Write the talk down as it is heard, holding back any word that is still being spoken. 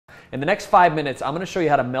In the next 5 minutes, I'm going to show you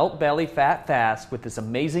how to melt belly fat fast with this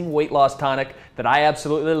amazing weight loss tonic that I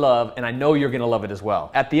absolutely love, and I know you're going to love it as well.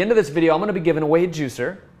 At the end of this video, I'm going to be giving away a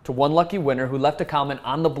juicer to one lucky winner who left a comment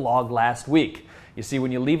on the blog last week. You see,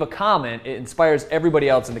 when you leave a comment, it inspires everybody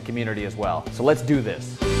else in the community as well. So let's do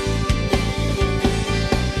this.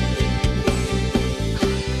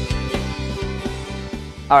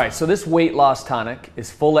 All right, so this weight loss tonic is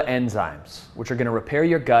full of enzymes, which are going to repair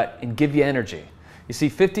your gut and give you energy. You see,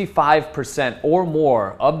 55% or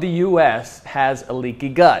more of the US has a leaky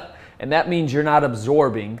gut, and that means you're not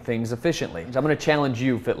absorbing things efficiently. So I'm going to challenge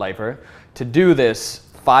you, Fit Lifer, to do this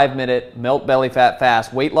 5-minute melt belly fat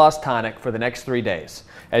fast weight loss tonic for the next 3 days.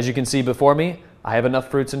 As you can see before me, I have enough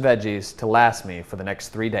fruits and veggies to last me for the next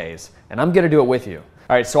 3 days, and I'm going to do it with you.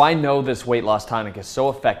 All right, so I know this weight loss tonic is so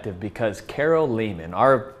effective because Carol Lehman,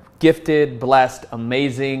 our gifted, blessed,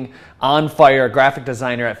 amazing, on fire graphic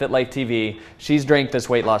designer at FitLife TV, she's drank this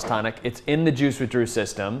weight loss tonic. It's in the Juice with Drew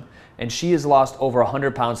system, and she has lost over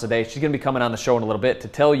 100 pounds today. She's going to be coming on the show in a little bit to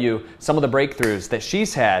tell you some of the breakthroughs that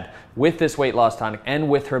she's had with this weight loss tonic and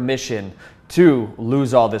with her mission to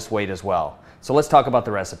lose all this weight as well. So let's talk about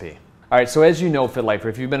the recipe. All right, so as you know, Fit Lifer,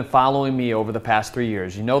 if you've been following me over the past 3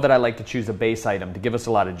 years, you know that I like to choose a base item to give us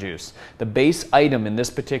a lot of juice. The base item in this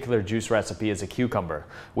particular juice recipe is a cucumber,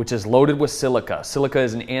 which is loaded with silica. Silica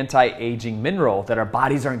is an anti-aging mineral that our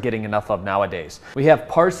bodies aren't getting enough of nowadays. We have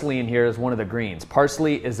parsley in here as one of the greens.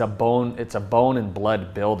 Parsley is it's a bone and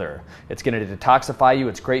blood builder. It's going to detoxify you.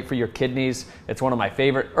 It's great for your kidneys. It's one of my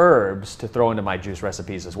favorite herbs to throw into my juice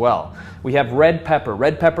recipes as well. We have red pepper.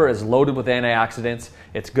 Red pepper is loaded with antioxidants.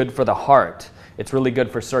 It's good for the heart. It's really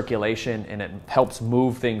good for circulation, and it helps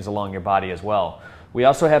move things along your body as well. We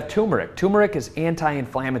also have turmeric. Turmeric is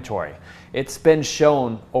anti-inflammatory. It's been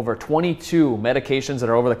shown over 22 medications that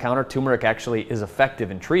are over the counter, turmeric actually is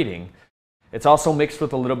effective in treating. It's also mixed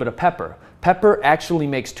with a little bit of pepper. Pepper actually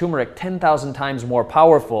makes turmeric 10,000 times more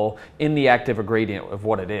powerful in the active ingredient of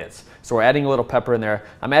what it is. So we're adding a little pepper in there.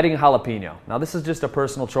 I'm adding jalapeno. Now this is just a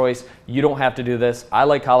personal choice. You don't have to do this. I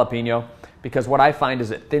like jalapeno because what I find is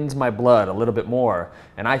it thins my blood a little bit more,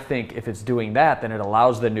 and I think if it's doing that, then it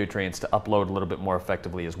allows the nutrients to upload a little bit more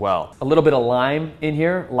effectively as well. A little bit of lime in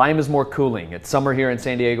here. Lime is more cooling. It's summer here in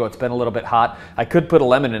San Diego. It's been a little bit hot. I could put a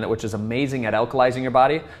lemon in it, which is amazing at alkalizing your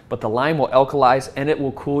body, but the lime will alkalize and it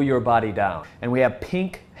will cool your body down. And we have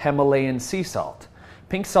pink Himalayan sea salt.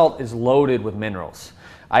 Pink salt is loaded with minerals.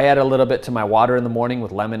 I add a little bit to my water in the morning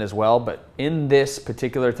with lemon as well, but in this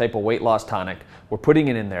particular type of weight loss tonic, we're putting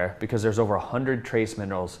it in there because there's over 100 trace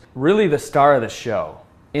minerals. Really the star of the show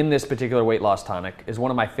in this particular weight loss tonic is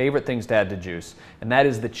one of my favorite things to add to juice, and that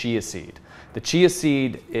is the chia seed. The chia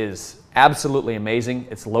seed is absolutely amazing.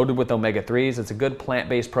 It's loaded with omega-3s. It's a good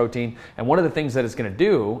plant-based protein. And one of the things that it's going to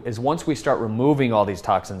do is once we start removing all these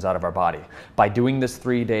toxins out of our body, by doing this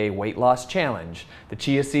 3-day weight loss challenge, the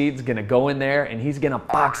chia seed's going to go in there and he's going to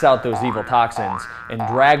box out those evil toxins and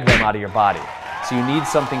drag them out of your body. So you need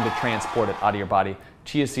something to transport it out of your body.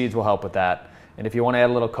 Chia seeds will help with that. And if you want to add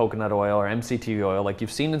a little coconut oil or MCT oil like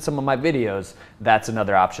you've seen in some of my videos, that's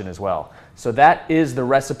another option as well. So that is the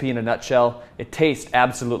recipe in a nutshell. It tastes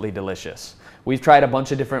absolutely delicious. We've tried a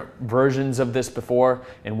bunch of different versions of this before,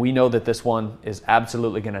 and we know that this one is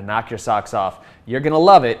absolutely going to knock your socks off. You're going to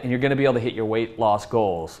love it, and you're going to be able to hit your weight loss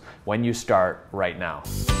goals when you start right now.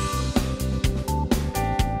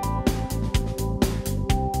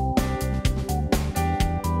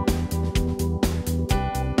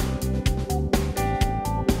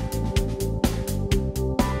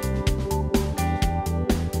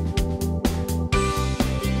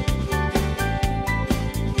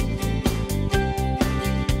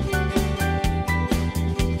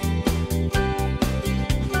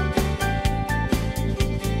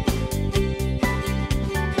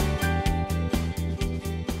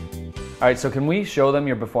 All right, so can we show them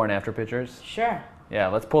your before and after pictures? Sure. Yeah,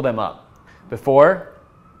 let's pull them up. Before,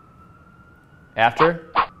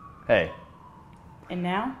 after, hey. And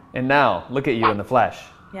now? And now, look at you in the flesh.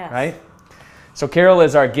 Yes. Right? So Carol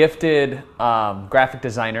is our gifted graphic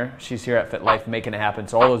designer. She's here at FitLife making it happen.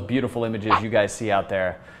 So all those beautiful images you guys see out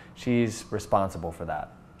there, she's responsible for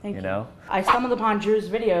that. Thank you. Know? I stumbled upon Drew's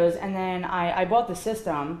videos, and then I bought the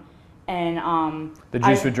system, and the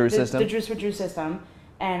Juice with Drew system. The Juice with Drew system,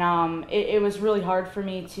 and it was really hard for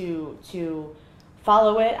me to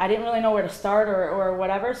follow it. I didn't really know where to start or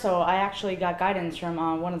whatever, so I actually got guidance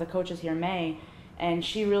from one of the coaches here, May, and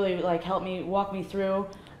she really helped me walk me through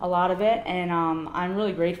a lot of it, and I'm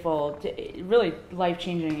really grateful. Really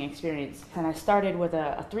life-changing experience. And I started with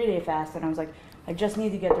a 3-day fast, and I was like, I just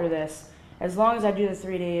need to get through this. As long as I do the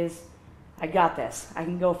 3 days, I got this. I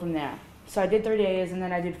can go from there. So I did 30 days, and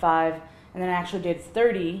then I did 5, and then I actually did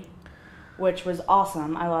 30, which was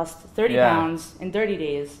awesome. I lost 30 pounds in 30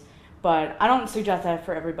 days, but I don't suggest that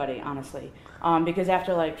for everybody, honestly, because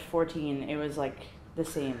after like 14, it was like the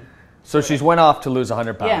same. So she's went off to lose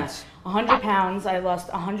 100 pounds. Yeah, 100 pounds. I lost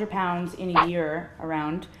 100 pounds in a year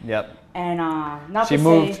around. Yep. And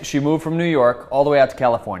She moved from New York all the way out to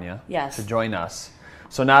California to join us.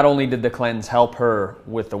 So not only did the cleanse help her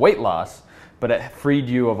with the weight loss, but it freed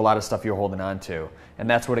you of a lot of stuff you're holding on to. And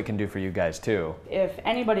that's what it can do for you guys too. If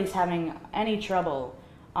anybody's having any trouble,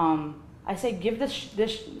 I say give this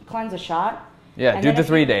cleanse a shot. Yeah, do the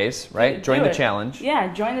 3 days, right? Join the challenge.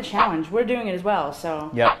 Yeah, join the challenge. We're doing it as well,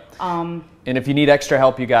 so. Yep. And if you need extra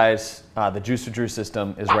help, you guys, the Juice with Drew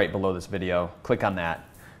system is right below this video. Click on that,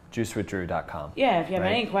 juicewithdrew.com. Yeah, if you have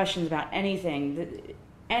any questions about anything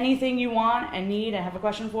you want and need and have a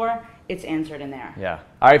question for, it's answered in there. Yeah.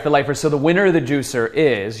 All right, Fit Lifers, so the winner of the juicer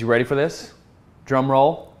is, you ready for this? Drum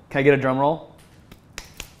roll. Can I get a drum roll?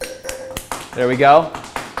 There we go.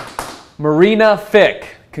 Marina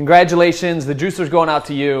Fick. Congratulations, the juicer's going out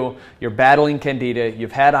to you. You're battling Candida,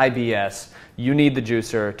 you've had IBS. You need the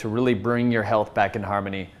juicer to really bring your health back in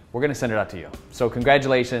harmony. We're gonna send it out to you. So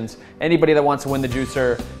congratulations. Anybody that wants to win the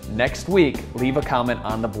juicer next week, leave a comment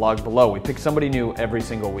on the blog below. We pick somebody new every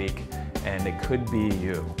single week, and it could be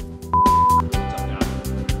you.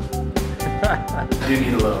 I do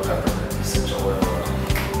need a little peppermint essential oil.